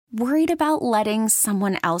Worried about letting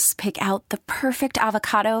someone else pick out the perfect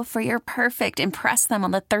avocado for your perfect impress them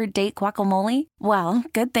on the third date guacamole? Well,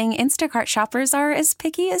 good thing Instacart shoppers are as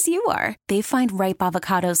picky as you are. They find ripe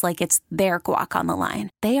avocados like it's their guac on the line.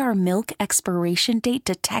 They are milk expiration date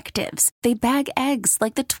detectives. They bag eggs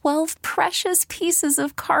like the 12 precious pieces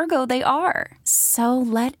of cargo they are. So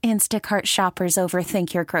let Instacart shoppers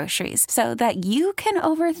overthink your groceries so that you can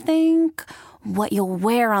overthink what you'll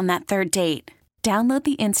wear on that third date. Download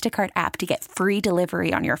the Instacart app to get free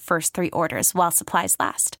delivery on your first 3 orders while supplies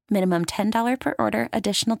last. Minimum $10 per order.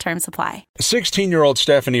 Additional terms apply. 16-year-old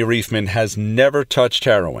Stephanie Reifman has never touched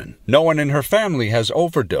heroin. No one in her family has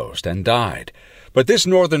overdosed and died. But this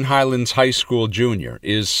Northern Highlands High School junior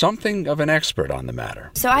is something of an expert on the matter.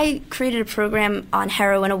 So I created a program on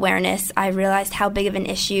heroin awareness. I realized how big of an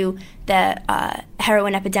issue the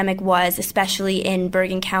heroin epidemic was, especially in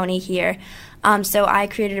Bergen County here. So I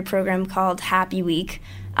created a program called Happy Week,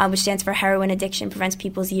 which stands for Heroin Addiction Prevents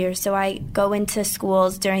People's Year. So I go into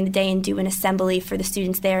schools during the day and do an assembly for the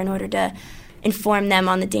students there in order to inform them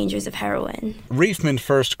on the dangers of heroin. Reifman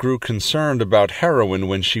first grew concerned about heroin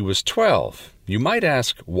when she was 12. You might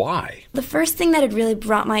ask why. The first thing that had really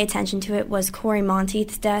brought my attention to it was Corey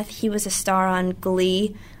Monteith's death. He was a star on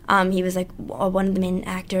Glee. He was like one of the main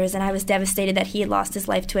actors, and I was devastated that he had lost his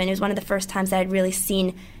life to it. And it was one of the first times that I'd really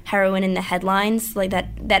seen heroin in the headlines, like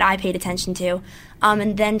that I paid attention to.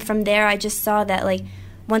 And then from there, I just saw that, like,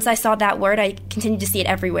 once I saw that word, I continued to see it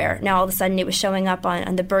everywhere. Now all of a sudden it was showing up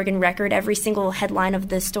on the Bergen Record. Every single headline of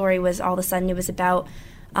the story was all of a sudden it was about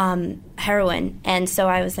heroin. And so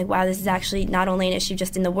I was like, wow, this is actually not only an issue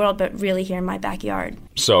just in the world, but really here in my backyard.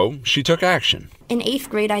 So she took action. In 8th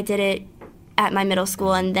grade, I did it at my middle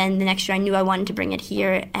school, and then the next year I knew I wanted to bring it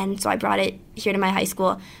here, and so I brought it here to my high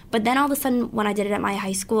school. But then all of a sudden, when I did it at my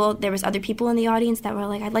high school, there was other people in the audience that were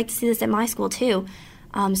like, I'd like to see this at my school too.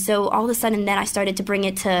 So all of a sudden, then I started to bring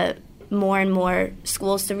it to more and more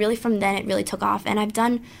schools. So really from then, it really took off, and I've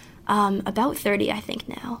done about 30, I think,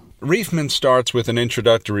 now. Reifman starts with an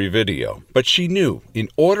introductory video, but she knew in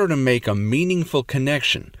order to make a meaningful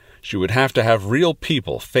connection, she would have to have real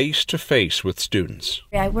people face-to-face with students.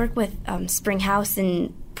 I work with Spring House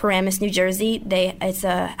in Paramus, New Jersey. It's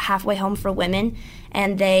a halfway home for women,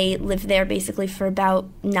 and they live there basically for about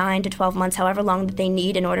 9 to 12 months, however long that they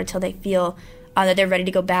need in order till they feel that they're ready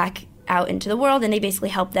to go back out into the world, and they basically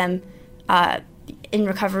help them in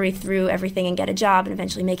recovery through everything and get a job and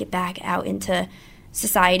eventually make it back out into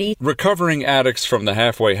society. Recovering addicts from the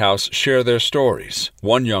halfway house share their stories.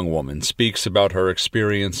 One young woman speaks about her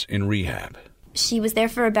experience in rehab. She was there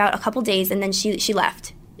for about a couple days, and then she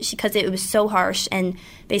left because it was so harsh. And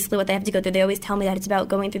basically what they have to go through, they always tell me that it's about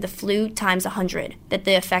going through the flu times 100, that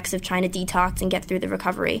the effects of trying to detox and get through the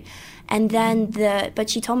recovery. And then but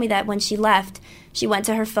she told me that when she left, she went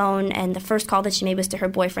to her phone, and the first call that she made was to her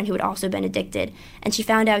boyfriend, who had also been addicted. And she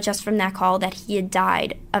found out just from that call that he had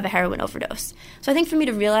died of a heroin overdose. So I think for me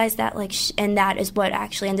to realize that, and that is what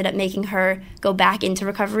actually ended up making her go back into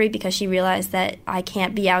recovery, because she realized that I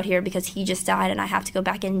can't be out here because he just died and I have to go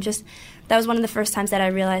back in. That was one of the first times that I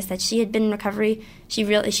realized that she had been in recovery. She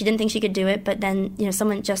didn't think she could do it, but then,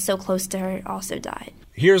 someone just so close to her also died.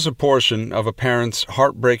 Here's a portion of a parent's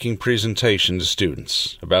heartbreaking presentation to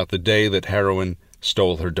students about the day that heroin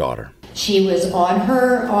stole her daughter. She was on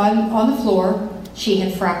the floor. She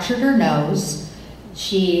had fractured her nose.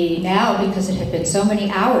 Now, because it had been so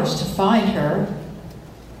many hours to find her,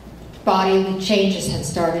 body changes had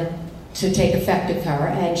started to take effect of her,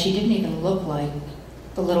 and she didn't even look like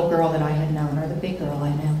the little girl that I had known, or the big girl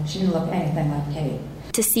I knew. She didn't look anything like Kate.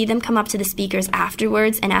 To see them come up to the speakers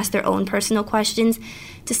afterwards and ask their own personal questions,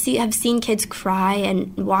 have seen kids cry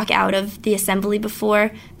and walk out of the assembly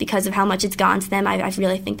before because of how much it's gone to them, I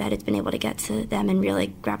really think that it's been able to get to them and really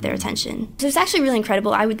grab their attention. So it's actually really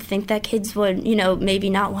incredible. I would think that kids would, maybe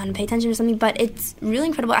not want to pay attention or something, but it's really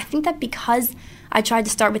incredible. I think that because I tried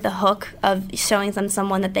to start with the hook of showing them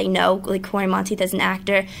someone that they know, like Corey Monteith as an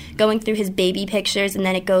actor, going through his baby pictures, and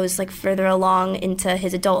then it goes further along into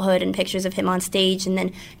his adulthood and pictures of him on stage, and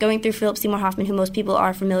then going through Philip Seymour Hoffman, who most people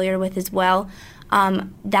are familiar with as well.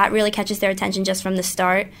 That really catches their attention just from the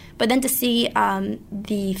start. But then to see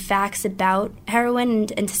the facts about heroin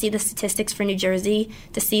and to see the statistics for New Jersey,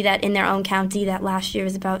 to see that in their own county that last year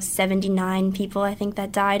was about 79 people, I think,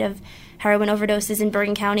 that died of heroin overdoses in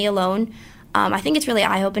Bergen County alone. I think it's really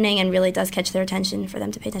eye-opening and really does catch their attention for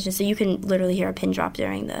them to pay attention. So you can literally hear a pin drop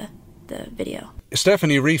during the video.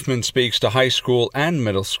 Stephanie Reifman speaks to high school and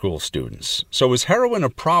middle school students. So is heroin a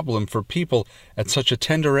problem for people at such a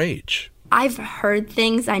tender age? I've heard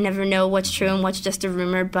things. I never know what's true and what's just a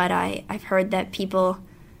rumor, but I've heard that people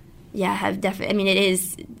it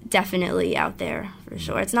is definitely out there for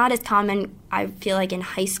sure. It's not as common, I feel like, in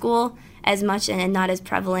high school as much and not as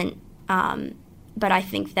prevalent. But I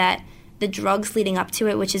think that the drugs leading up to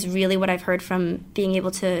it, which is really what I've heard from being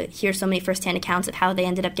able to hear so many firsthand accounts of how they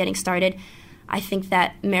ended up getting started, I think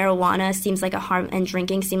that marijuana seems like and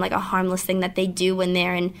drinking seem like a harmless thing that they do when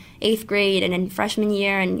they're in 8th grade and in freshman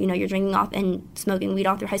year, and you're drinking off and smoking weed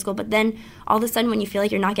all through high school. But then all of a sudden, when you feel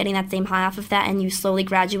like you're not getting that same high off of that, and you slowly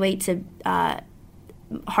graduate to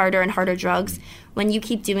harder and harder drugs, when you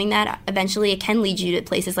keep doing that, eventually it can lead you to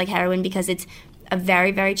places like heroin, because it's a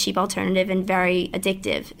very, very cheap alternative and very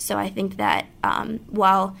addictive. So I think that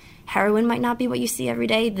while heroin might not be what you see every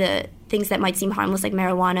day, the things that might seem harmless like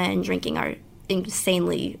marijuana and drinking are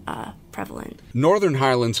insanely prevalent. Northern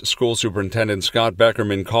Highlands School Superintendent Scott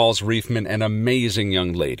Beckerman calls Riefman an amazing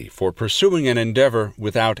young lady for pursuing an endeavor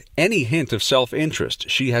without any hint of self-interest.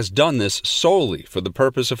 She has done this solely for the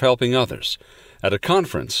purpose of helping others. At a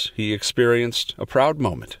conference, he experienced a proud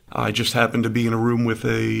moment. I just happened to be in a room with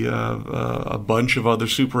a bunch of other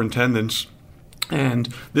superintendents,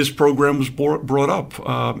 and this program was brought up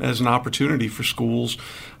as an opportunity for schools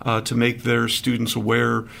to make their students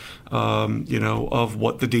aware, of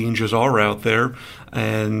what the dangers are out there.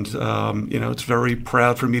 And, it's very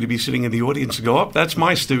proud for me to be sitting in the audience and go, oh, that's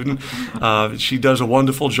my student. She does a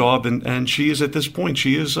wonderful job, and she is, at this point,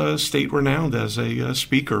 she is state renowned as a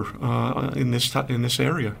speaker in this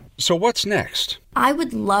area. So what's next? I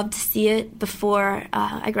would love to see it before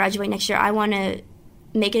I graduate next year. I want to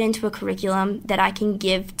make it into a curriculum that I can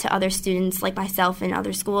give to other students like myself in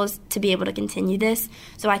other schools to be able to continue this.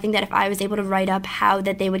 So I think that if I was able to write up how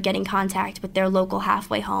that they would get in contact with their local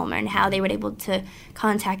halfway home, and how they were able to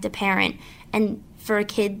contact a parent, and for a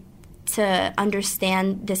kid to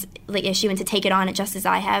understand this issue and to take it on it just as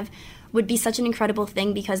I have, would be such an incredible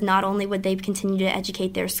thing, because not only would they continue to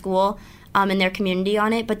educate their school and their community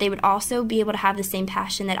on it, but they would also be able to have the same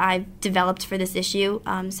passion that I've developed for this issue.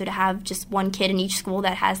 So to have just one kid in each school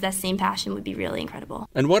that has that same passion would be really incredible.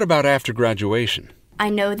 And what about after graduation? I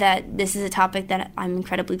know that this is a topic that I'm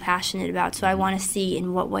incredibly passionate about, so I want to see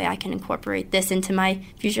in what way I can incorporate this into my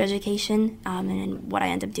future education and in what I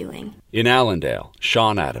end up doing. In Allendale,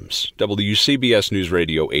 Sean Adams, WCBS News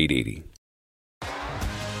Radio 880.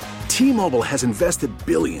 T-Mobile has invested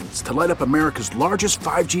billions to light up America's largest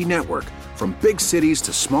 5G network, from big cities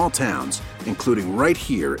to small towns, including right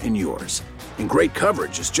here in yours. And great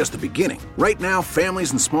coverage is just the beginning. Right now,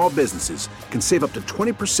 families and small businesses can save up to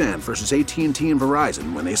 20% versus AT&T and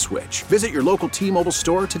Verizon when they switch. Visit your local T-Mobile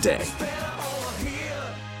store today.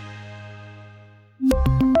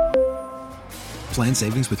 Plan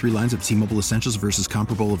savings with 3 lines of T-Mobile Essentials versus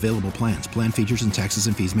comparable available plans. Plan features and taxes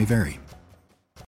and fees may vary.